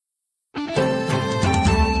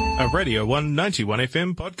A Radio 191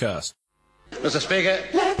 FM podcast. Mr. Speaker.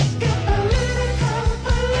 Let's get political.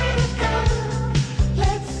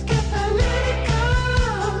 Let's get political.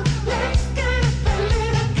 Let's get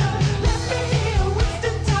political. Let me hear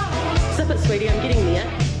Winston talk. Sip it, sweetie, I'm getting there.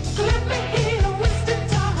 Let me hear Winston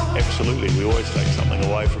talk. Absolutely, we always take something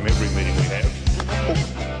away from every meeting we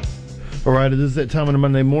have. All right, it is that time on a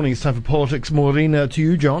Monday morning. It's time for politics. Morena to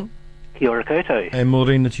you, John. Kia ora koutou. And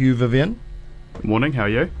Morena to you, Vivian. Morning, how are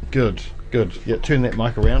you? Good. Yeah, turn that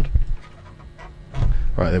mic around. All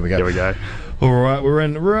right, there we go. There we go. All right, we're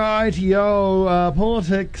in Rightio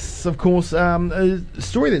politics, of course. A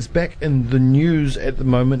story that's back in the news at the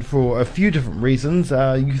moment for a few different reasons.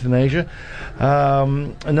 Euthanasia.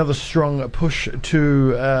 Another strong push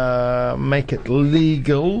to make it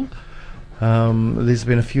legal. There's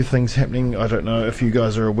been a few things happening. I don't know if you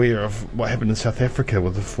guys are aware of what happened in South Africa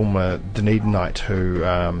with the former Dunedinite who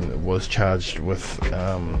was charged with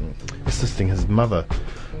assisting his mother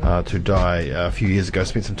to die a few years ago,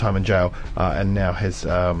 spent some time in jail, and now has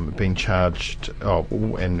been charged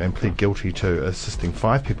and pled guilty to assisting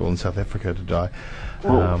 5 people in South Africa to die.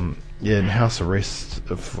 In house arrest.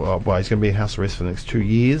 He's going to be in house arrest for the next 2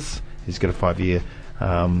 years. He's got a 5-year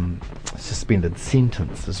suspended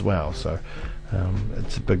sentence as well, so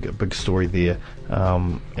it's a big story there,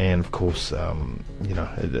 and of course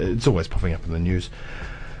it's always popping up in the news.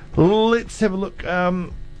 Let's have a look.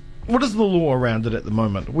 What is the law around it at the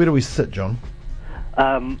moment? Where do we sit, John?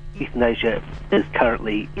 Euthanasia is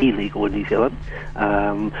currently illegal in New Zealand,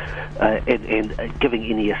 and giving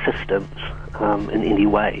any assistance in any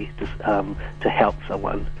way to help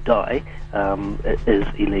someone die is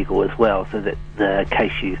illegal as well. So that the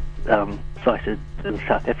case you cited in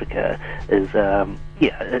South Africa is the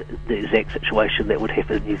exact situation that would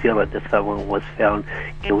happen in New Zealand if someone was found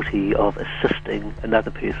guilty of assisting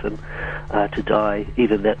another person to die,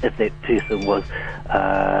 even if that person was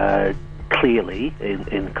clearly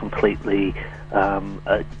and completely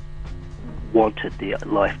wanted their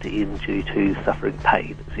life to end due to suffering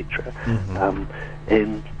pain, etc.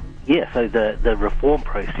 So the reform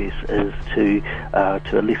process is to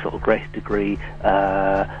a lesser or greater degree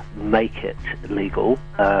make it legal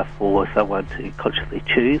for someone to consciously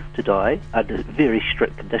choose to die under very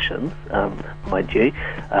strict conditions, mind you,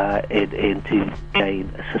 and to gain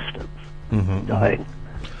assistance in dying.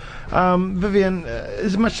 Vivian,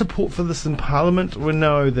 is there much support for this in Parliament? We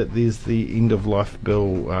know that there's the end of life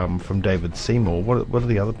bill from David Seymour. What are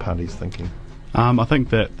the other parties thinking? I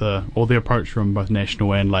think that the approach from both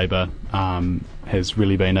National and Labour has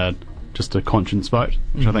really been just a conscience vote,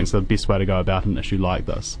 which I think is the best way to go about an issue like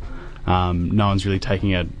this. No one's really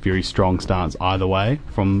taking a very strong stance either way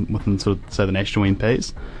from within sort of, say, the National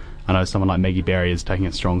MPs. I know someone like Maggie Barry is taking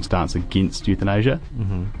a strong stance against euthanasia,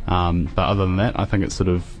 but other than that, I think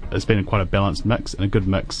it's been quite a balanced mix and a good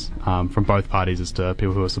mix from both parties as to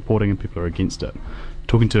people who are supporting and people who are against it.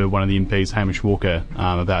 Talking to one of the MPs, Hamish Walker,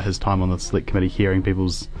 about his time on the Select Committee hearing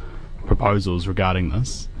people's proposals regarding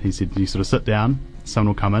this, he said you sort of sit down, someone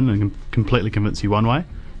will come in and completely convince you one way,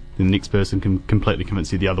 then the next person can completely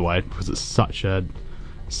convince you the other way, because it's such a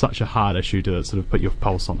hard issue to sort of put your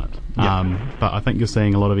pulse on it. But I think you're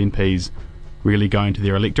seeing a lot of MPs really going to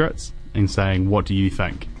their electorates and saying, what do you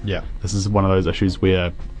think? Yeah. This is one of those issues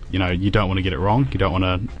where, you don't want to get it wrong, you don't want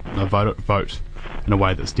to vote in a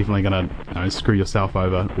way that's definitely going to screw yourself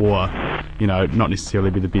over, or not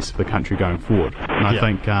necessarily be the best for the country going forward. And I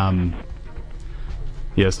think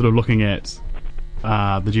sort of looking at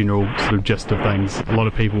the general sort of gist of things, a lot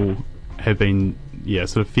of people have been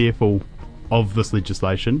sort of fearful of this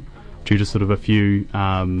legislation due to sort of a few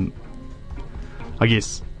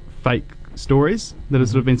fake stories that have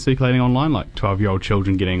sort of been circulating online, like 12-year-old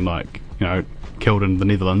children getting killed in the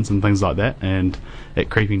Netherlands and things like that, and it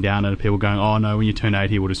creeping down and people going, oh no, when you turn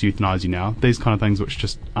 80 we'll just euthanize you now. These kind of things which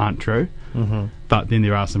just aren't true. But then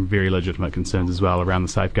there are some very legitimate concerns as well around the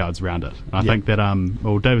safeguards around it. And I think that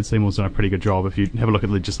David Seymour's done a pretty good job, if you have a look at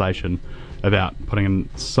legislation, about putting in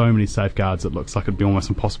so many safeguards it looks like it'd be almost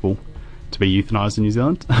impossible to be euthanised in New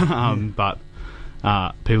Zealand. But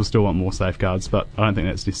people still want more safeguards, but I don't think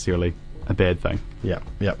that's necessarily a bad thing. Yeah.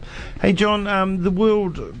 Hey John, the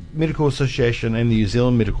World Medical Association and the New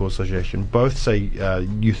Zealand Medical Association both say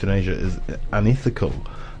euthanasia is unethical.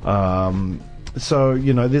 So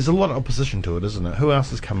there's a lot of opposition to it, isn't it? Who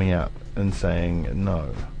else is coming out and saying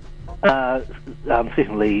no?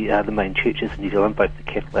 Certainly the main churches in New Zealand, both the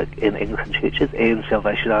Catholic and Anglican churches and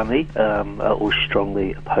Salvation Army, are all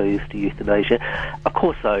strongly opposed to euthanasia. Of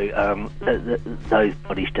course, though, those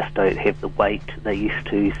bodies just don't have the weight they used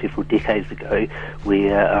to several decades ago,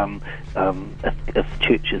 where if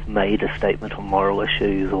churches made a statement on moral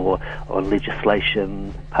issues or on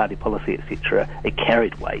legislation, party policy, etc., it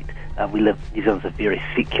carried weight. New Zealand's a very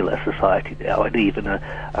secular society now, and even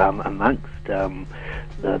amongst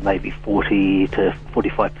maybe 40 to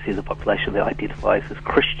 45% of the population that identifies as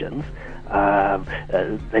Christians,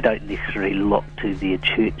 they don't necessarily look to their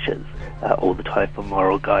churches all the time for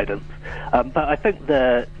moral guidance. But I think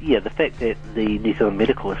the fact that the New Zealand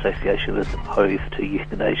Medical Association is opposed to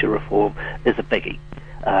euthanasia reform is a biggie.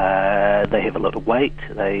 They have a lot of weight.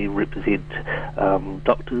 They represent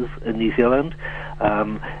doctors in New Zealand,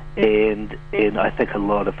 and I think a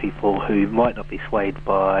lot of people who might not be swayed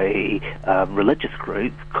by religious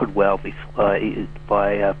groups could well be swayed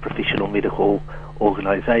by a professional medical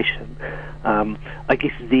organisation. I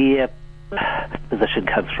guess their position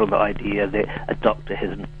comes from the idea that a doctor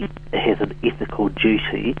has an ethical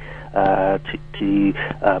duty to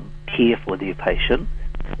care for their patient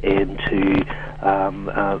and to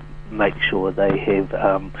make sure they have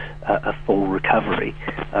a full recovery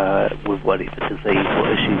with whatever disease or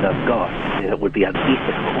issue they've got. And it would be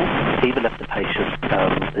unethical, even if the patient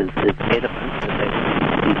is adamant that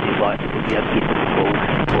that's their right, it would be unethical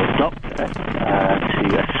for a doctor to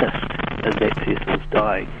assist in that person's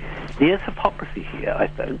dying. There's hypocrisy here, I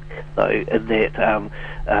think, though, in that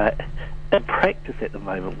in practice at the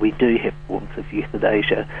moment we do have forms of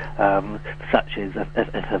euthanasia, such as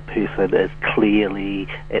if a person is clearly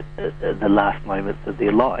at the last moments of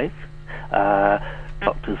their life,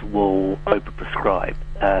 doctors will overprescribe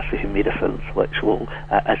certain medicines which will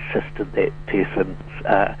assist in that person's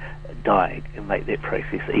dying and make that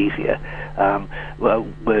process easier.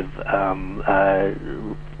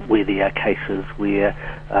 Where there are cases where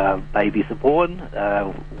babies are born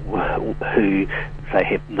who, say,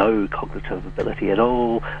 have no cognitive ability at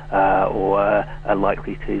all, or are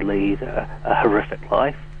likely to lead a horrific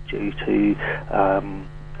life due to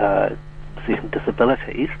certain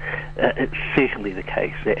disabilities, it's certainly the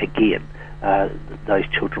case that, again, those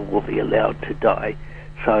children will be allowed to die.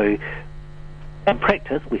 So, in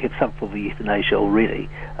practice, we have some form of euthanasia already.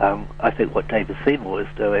 I think what David Seymour is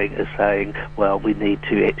doing is saying, well, we need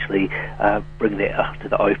to actually bring that out to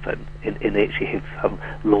the open and actually have some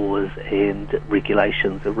laws and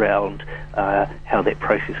regulations around how that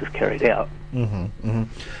process is carried out.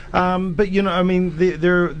 But, I mean,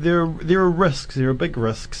 there are risks. There are big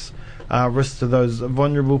risks. Risks to those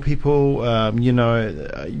vulnerable people.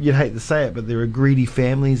 You'd hate to say it, but there are greedy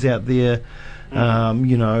families out there,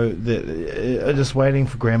 that are just waiting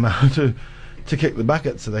for grandma to kick the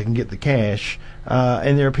bucket so they can get the cash.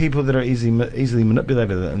 And there are people that are easily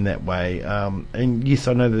manipulated in that way. And yes,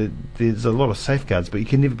 I know that there's a lot of safeguards, but you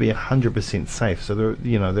can never be 100% safe. So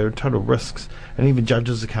there are total risks. And even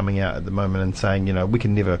judges are coming out at the moment and saying, we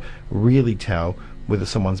can never really tell whether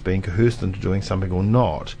someone's being coerced into doing something or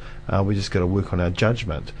not. We just got to work on our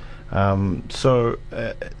judgment. If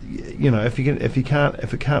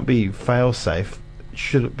it can't be fail safe,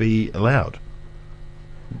 should it be allowed?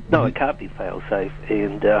 No, it can't be fail-safe,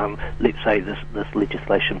 and let's say this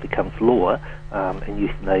legislation becomes law, and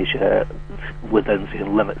euthanasia within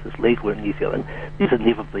certain limits is legal in New Zealand. There's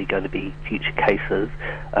inevitably going to be future cases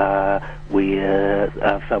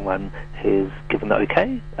where someone has given the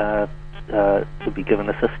okay to be given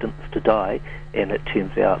assistance to die, and it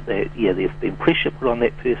turns out that there's been pressure put on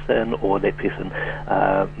that person, or that person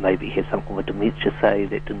maybe had some form of dementia, say,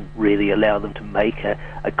 that didn't really allow them to make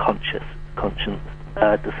a conscience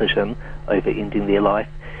decision over ending their life.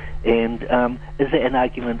 And is that an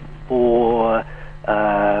argument for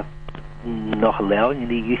not allowing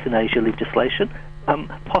any euthanasia legislation?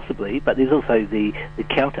 Possibly, but there's also the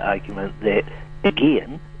counter argument that,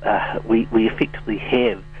 again, we effectively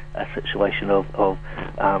have a situation of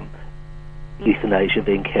euthanasia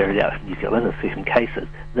being carried out in New Zealand in certain cases.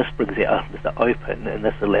 This brings it out into the open, and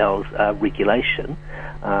this allows regulation,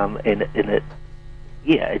 and it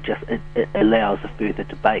allows a further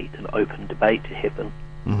debate, an open debate to happen.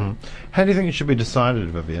 Mm-hmm. How do you think it should be decided,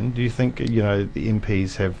 Vivian? Do you think the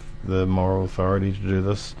MPs have the moral authority to do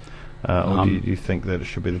this, or do you think that it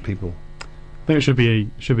should be the people? I think it should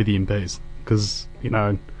be the MPs, because we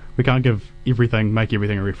can't make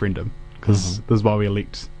everything a referendum, because this is why we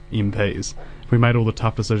elect MPs. If we made all the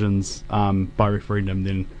tough decisions by referendum,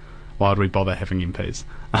 then why would we bother having MPs?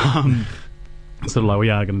 Sort of like we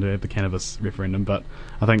are going to have the cannabis referendum, but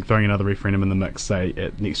I think throwing another referendum in the mix, say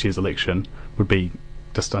at next year's election, would be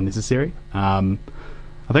just unnecessary. I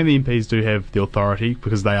think the MPs do have the authority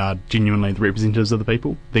because they are genuinely the representatives of the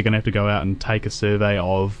people. They're going to have to go out and take a survey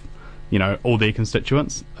of, all their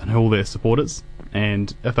constituents and all their supporters.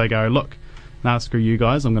 And if they go, look, nah, screw you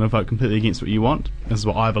guys, I'm going to vote completely against what you want, this is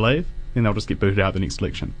what I believe, then they'll just get booted out the next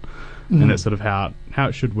election. And that's sort of how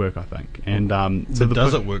it should work, I think. And So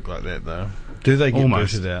does it work like that, though? Do they get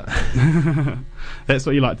Almost. booted out? That's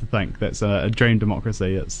what you like to think. That's a dream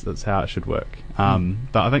democracy. It's how it should work.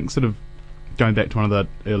 But I think sort of going back to one of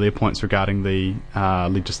the earlier points regarding the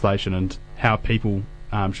legislation and how people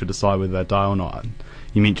should decide whether they die or not.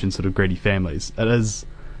 You mentioned sort of greedy families. That is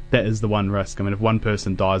the one risk. I mean, if one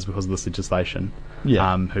person dies because of this legislation,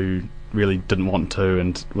 who really didn't want to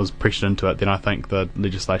and was pressured into it, then I think the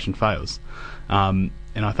legislation fails. And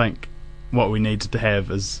I think what we need to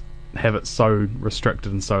have is have it so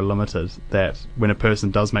restricted and so limited that when a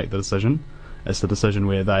person does make the decision, it's the decision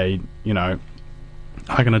where they, are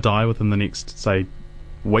going to die within the next, say,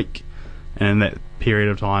 week, and in that period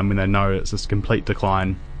of time when they know it's just complete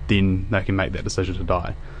decline, then they can make that decision to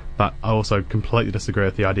die. But I also completely disagree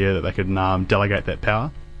with the idea that they could delegate that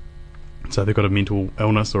power. So if they've got a mental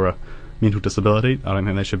illness or a mental disability, I don't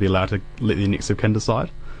think they should be allowed to let their next of kin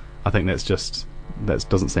decide. I think that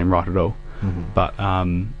doesn't seem right at all. But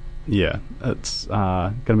it's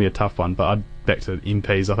going to be a tough one. But back to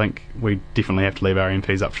MPs, I think we definitely have to leave our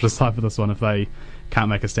MPs up to decide for this one. If they can't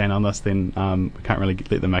make a stand on this, then we can't really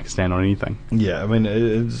let them make a stand on anything. Yeah, I mean,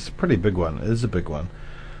 it's a pretty big one. It is a big one.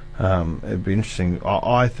 It'd be interesting.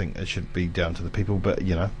 I think it should be down to the people, but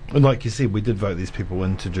like you said, we did vote these people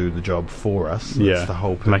in to do the job for us. That's the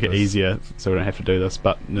whole purpose. Make it easier so we don't have to do this.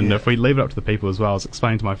 But if we leave it up to the people as well, I was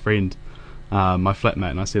explaining to my friend, my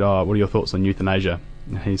flatmate, and I said, what are your thoughts on euthanasia?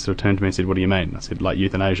 And he sort of turned to me and said, what do you mean? I said, like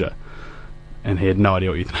euthanasia. And he had no idea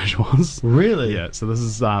what euthanasia was. Really? Yeah, so this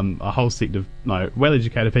is a whole sect of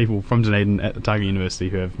well-educated people from Dunedin at Otago University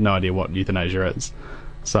who have no idea what euthanasia is.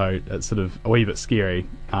 So it's sort of a wee bit scary.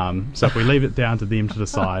 So if we leave it down to them to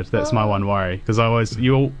decide, that's my one worry. Because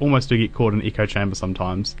you almost do get caught in an echo chamber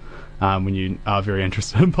sometimes when you are very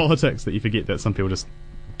interested in politics, that you forget that some people just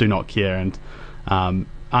do not care and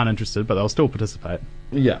aren't interested, but they'll still participate.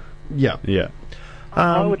 Yeah.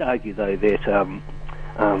 I would argue, though, that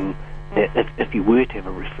if you were to have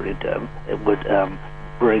a referendum, it would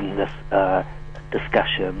bring this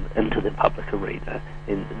discussion into the public arena,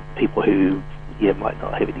 and people who might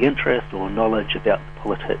not have any interest or knowledge about the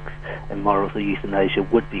politics and morals of euthanasia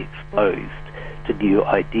would be exposed to new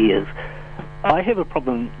ideas. I have a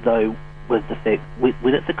problem, though, with the fact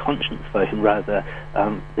when it's a conscience vote and rather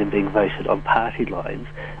than being voted on party lines,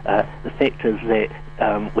 the fact is that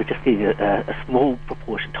we're just getting a small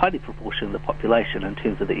proportion, tiny proportion of the population in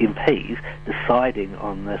terms of the MPs deciding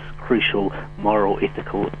on this crucial moral,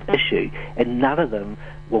 ethical issue, and none of them,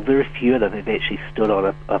 well, very few of them have actually stood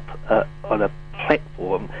on a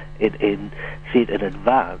platform and said in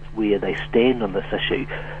advance where they stand on this issue.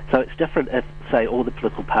 So it's different if, say, all the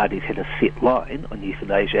political parties had a set line on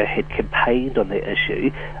euthanasia, had campaigned on that issue,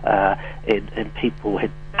 and people had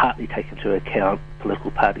partly taken into account political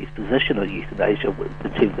parties' position on euthanasia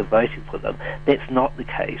in terms of voting for them. That's not the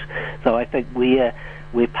case. So I think where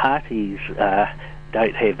parties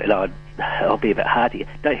don't have, and I'll be a bit hard here,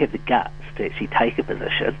 don't have the guts to actually take a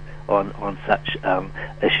position on such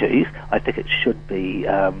issues, I think it should be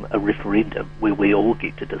a referendum where we all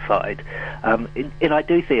get to decide. And I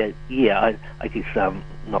do see I guess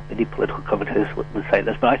not many political commentators would say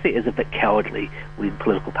this, but I think it's a bit cowardly when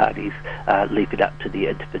political parties leave it up to the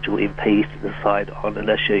individual MPs to decide on an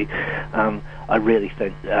issue. I really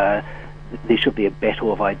think there should be a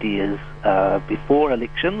battle of ideas before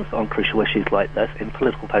elections on crucial issues like this, and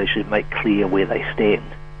political parties should make clear where they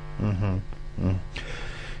stand.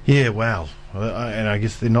 Yeah, wow. And I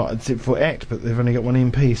guess they're not, except for ACT, but they've only got one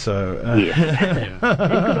MP, so... And good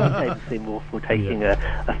on David Seymour for taking a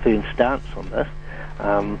firm stance on this.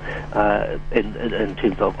 In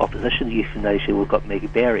terms of opposition to euthanasia, we've got Maggie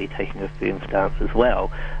Barry taking a firm stance as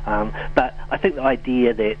well. But I think the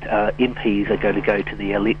idea that MPs are going to go to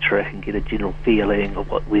the electorate and get a general feeling of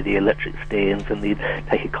where the electorate stands and then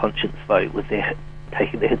take a conscience vote with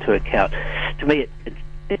taking that into account, to me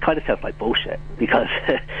it kind of sounds like bullshit, because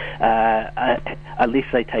unless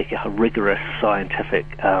they take a rigorous scientific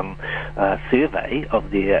survey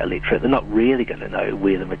of their electorate, they're not really going to know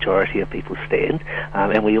where the majority of people stand.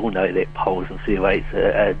 And we all know that polls and surveys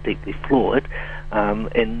are deeply flawed.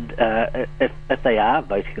 And if they are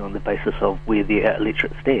voting on the basis of where their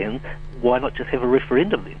electorate stands, why not just have a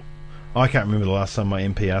referendum then? I can't remember the last time my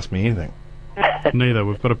MP asked me anything. Neither.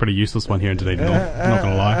 We've got a pretty useless one here in Dunedin North, not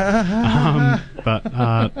going to lie. But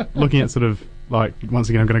looking at sort of, like, once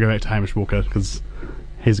again, I'm going to go back to Hamish Walker because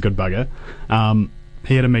he's a good bugger.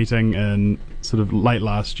 He had a meeting in sort of late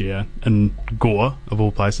last year in Gore, of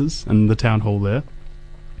all places, in the town hall there.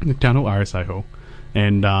 The town hall, RSA Hall.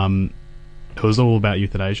 And it was all about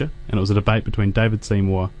euthanasia, and it was a debate between David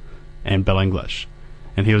Seymour and Bill English.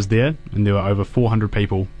 And he was there, and there were over 400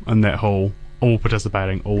 people in that hall, all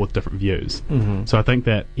participating, all with different views. Mm-hmm. So I think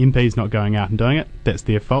that MPs not going out and doing it, that's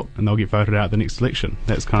their fault, and they'll get voted out at the next election.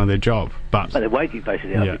 That's kind of their job. But they won't get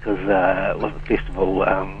voted out because, well, first of all,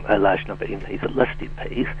 a large number of MPs are list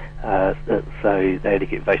MPs, so they only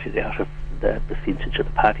get voted out if the percentage of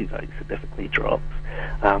the party vote significantly drops.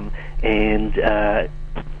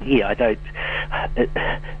 I don't.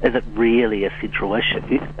 Is it really a central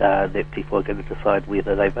issue that people are going to decide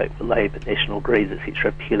whether they vote for Labour, National Greens,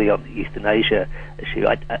 etc., purely on the euthanasia issue?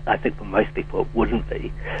 I think for most people it wouldn't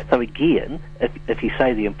be. So again, if you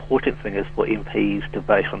say the important thing is for MPs to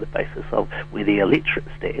vote on the basis of where the electorate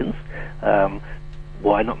stands,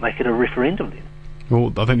 why not make it a referendum then?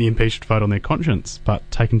 Well, I think the MP should vote on their conscience, but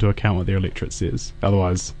take into account what their electorate says.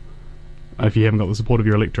 Otherwise, if you haven't got the support of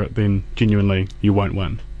your electorate, then genuinely you won't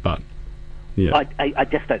win. But yeah, I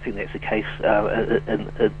just don't think that's the case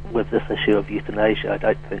with this issue of euthanasia. I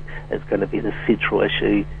don't think it's going to be the central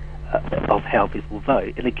issue of how people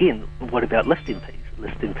vote. And again, what about list MPs?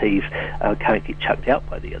 List MPs can't get chucked out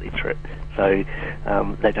by the electorate, so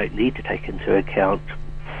they don't need to take into account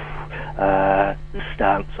the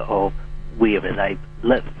stance of wherever they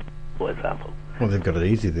live, for example. Well, they've got it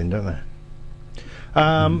easy then, don't they?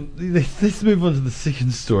 Let's move on to the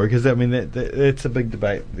second story, because I mean that's a big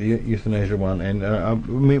debate, the euthanasia one. And I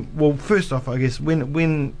mean, well, first off, I guess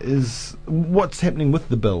what's happening with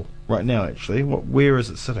the bill right now? Actually, where is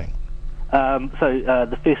it sitting?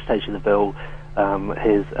 The first stage of the bill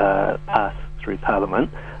has passed through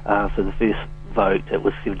Parliament. So the first vote, it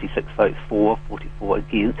was 76 votes for, 44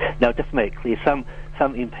 against. Now, just to make it clear, some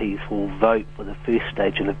MPs will vote for the first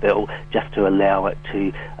stage of the bill just to allow it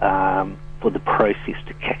to for the process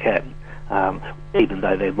to kick in, even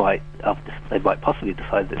though they might possibly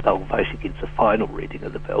decide that they'll vote against the final reading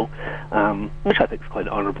of the bill, which I think is quite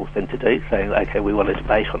an honourable thing to do, saying, okay, we want to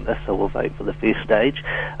debate on this, so we'll vote for the first stage.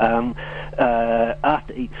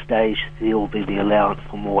 After each stage, there will be the allowance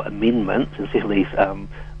for more amendments, and certainly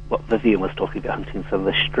what Vivian was talking about in terms of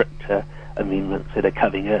the stricter amendments that are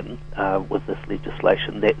coming in with this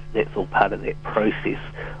legislation. That's all part of that process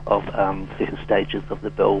of certain stages of the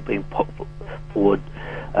bill being put forward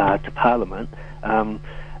to Parliament.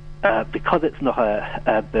 Because it's not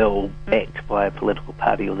a bill backed by a political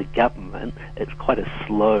party or the government, it's quite a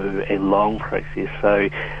slow and long process. So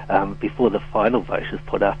before the final vote is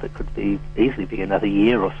put up, it could easily be another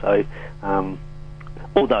year or so.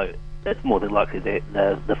 Although it's more than likely that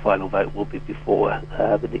the final vote will be before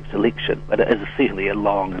the next election, but it is certainly a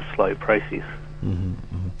long and slow process. Mm-hmm,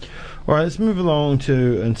 mm-hmm. All right, let's move along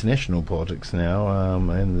to international politics now,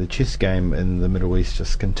 and the chess game in the Middle East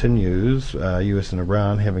just continues. US and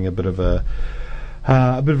Iran having a bit of a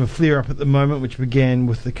flare up at the moment, which began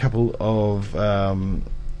with a couple of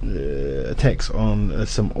attacks on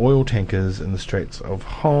some oil tankers in the Straits of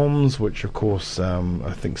Hormuz, which of course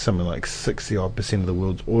I think something like 60% of the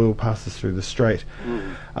world's oil passes through the strait.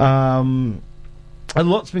 A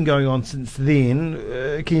lot's been going on since then.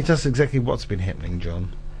 Can you tell us exactly what's been happening,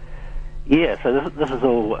 John? Yeah, so this is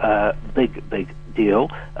all big deal.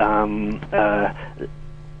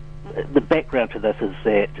 The background to this is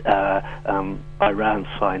that Iran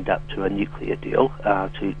signed up to a nuclear deal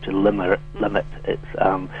to limit its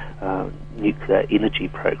nuclear energy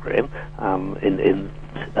program, and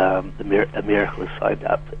America has signed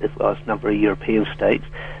up, as well as a number of European states.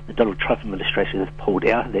 The Donald Trump administration has pulled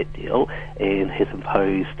out of that deal and has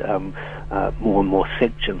imposed more and more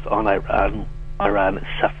sanctions on Iran. Iran is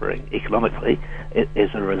suffering economically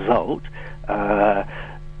as a result. There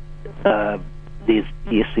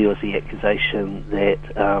was the accusation that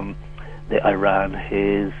Iran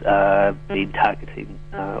has been targeting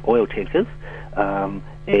oil tankers,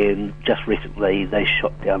 and just recently they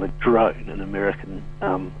shot down a drone, an American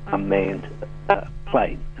unmanned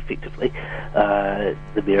plane, effectively. The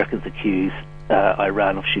Americans accused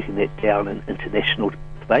Iran of shooting that down in international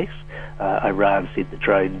space. Iran said the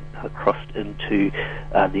drone crossed into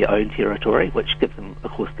their own territory, which gives them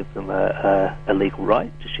a legal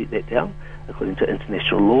right to shoot that down, according to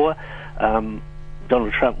international law.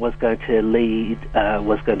 Donald Trump was going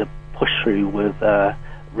to push through with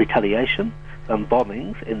retaliation, some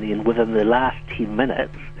bombings, and then within the last 10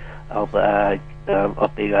 minutes of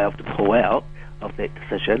being able to pull out of that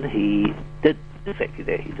decision, he did exactly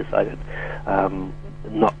that. He decided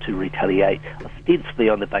not to retaliate, ostensibly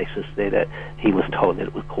on the basis that he was told that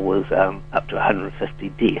it would cause up to 150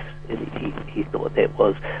 deaths, and he thought that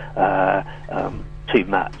was too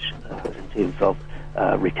much in terms of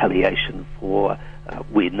retaliation for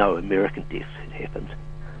where no American deaths had happened.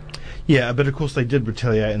 Yeah, but of course they did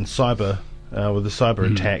retaliate in cyber with a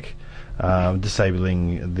cyber attack,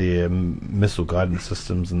 disabling their missile guidance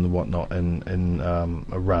systems and whatnot in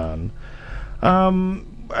Iran.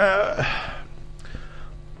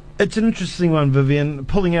 It's an interesting one, Vivian.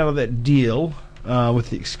 Pulling out of that deal with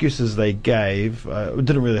the excuses they gave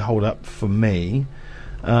didn't really hold up for me.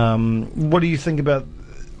 What do you think about?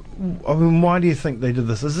 I mean, why do you think they did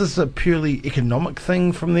this? Is this a purely economic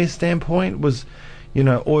thing from their standpoint? Was,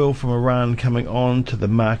 oil from Iran coming on to the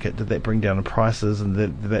market, did that bring down the prices, and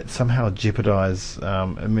did that somehow jeopardize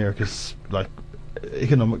America's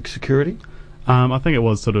economic security? I think it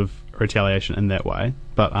was sort of retaliation in that way,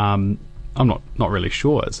 but I'm not really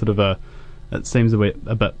sure. It's sort of it seems a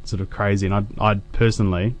bit sort of crazy, and I'd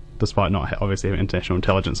personally, despite not obviously having international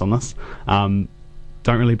intelligence on this, don't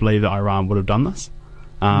really believe that Iran would have done this.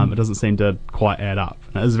 It doesn't seem to quite add up.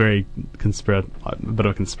 It is very a bit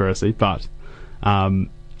of a conspiracy, but it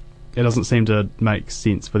doesn't seem to make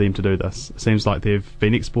sense for them to do this. It seems like they've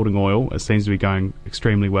been exporting oil. It seems to be going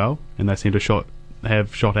extremely well, and they seem to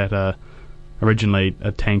have shot at originally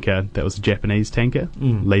a tanker that was a Japanese tanker,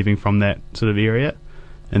 leaving from that sort of area,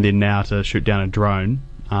 and then now to shoot down a drone.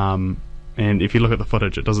 And if you look at the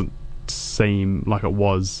footage, it doesn't seem like it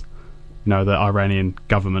was the Iranian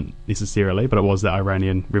government necessarily, but it was the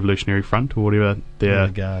Iranian Revolutionary Front or whatever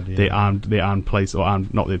their armed police, or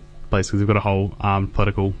not their police, because they've got a whole armed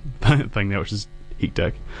political thing there, which is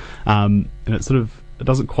hectic. And it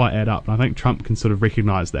doesn't quite add up. And I think Trump can sort of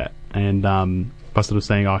recognise that, and by sort of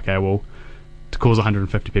saying, okay, well, to cause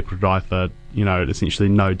 150 people to die for essentially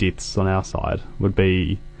no deaths on our side would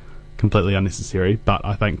be completely unnecessary. But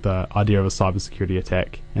I think the idea of a cybersecurity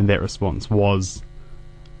attack and that response was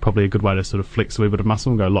probably a good way to sort of flex a wee bit of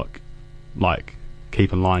muscle and go, look,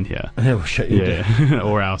 keep in line here. Yeah, we'll shut you down.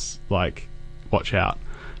 Or else, watch out.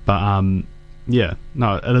 But,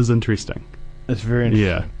 it is interesting. It's very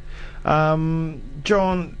interesting. Yeah.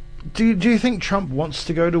 John, do you think Trump wants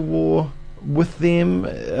to go to war with them?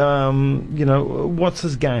 What's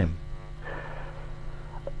his game?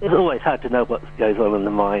 It's always hard to know what goes on in the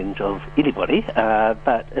mind of anybody,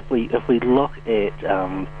 but if we look at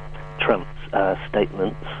Trump's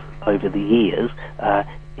statements over the years,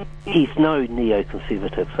 he's no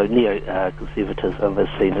neoconservative. So neoconservatism is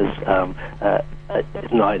seen as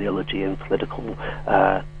an ideology and political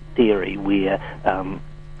theory where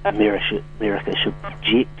America should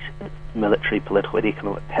project its military, political, and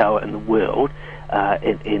economic power in the world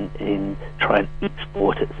and try and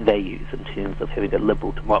export its values in terms of having a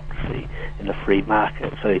liberal democracy and a free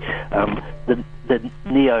market. So the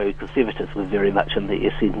neoconservatives were very much in the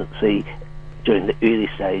ascendancy during the early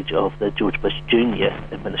stage of the George Bush Jr.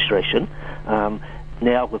 administration.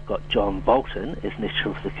 Now we've got John Bolton as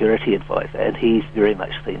National Security Advisor, and he's very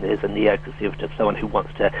much seen as a neoconservative, someone who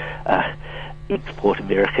wants to export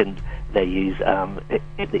American values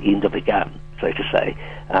at the end of the gun, so to say.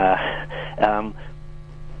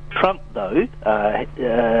 Trump, though,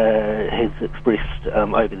 has expressed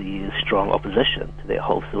over the years strong opposition to that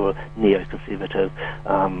whole sort of neoconservative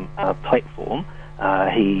platform.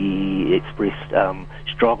 He expressed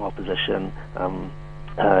strong opposition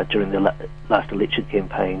during the last election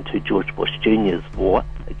campaign to George Bush Jr.'s war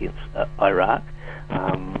against Iraq,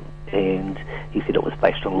 and he said it was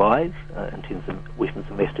based on lies in terms of weapons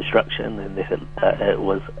of mass destruction, and that it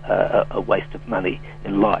was a waste of money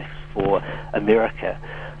and life for America.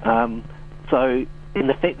 So, in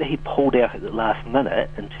the fact that he pulled out at the last minute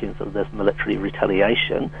in terms of this military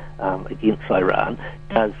retaliation against Iran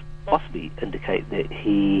does possibly indicate that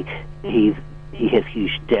he has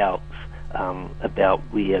huge doubts about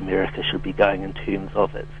where America should be going in terms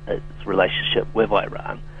of its relationship with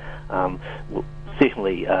Iran.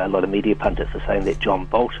 Certainly, a lot of media pundits are saying that John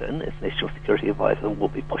Bolton, as National Security Advisor, will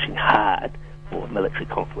be pushing hard for military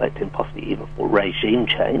conflict and possibly even for regime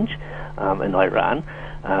change in Iran,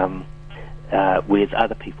 whereas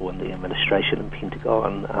other people in the administration and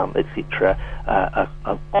Pentagon, etc.,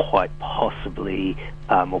 are quite possibly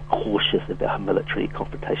more cautious about a military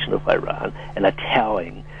confrontation of Iran and are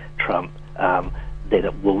telling Trump that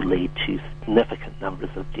it will lead to significant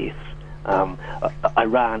numbers of deaths.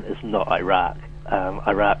 Iran is not Iraq.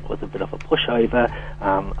 Iraq was a bit of a pushover.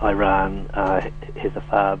 Iran has a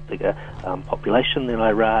far bigger population than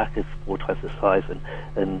Iraq. It's 4 times the size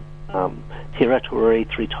in territory,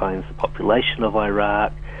 3 times the population of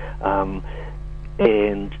Iraq.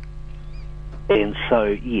 And so,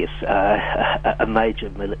 yes, a major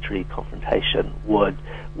military confrontation would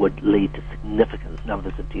lead to significant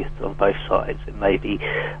numbers of deaths on both sides. And maybe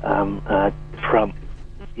Trump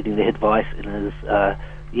is getting the advice and is,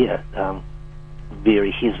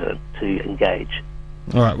 very hesitant to engage.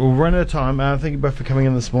 All right, we'll run out of time. Thank you both for coming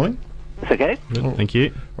in this morning. It's okay? Good, thank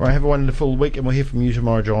you. All right, have a wonderful week, and we'll hear from you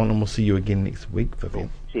tomorrow, John, and we'll see you again next week,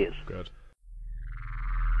 Vivian. Cheers. Good.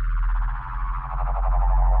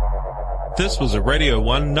 This was a Radio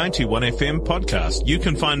 191 FM podcast. You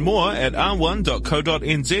can find more at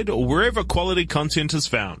r1.co.nz or wherever quality content is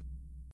found.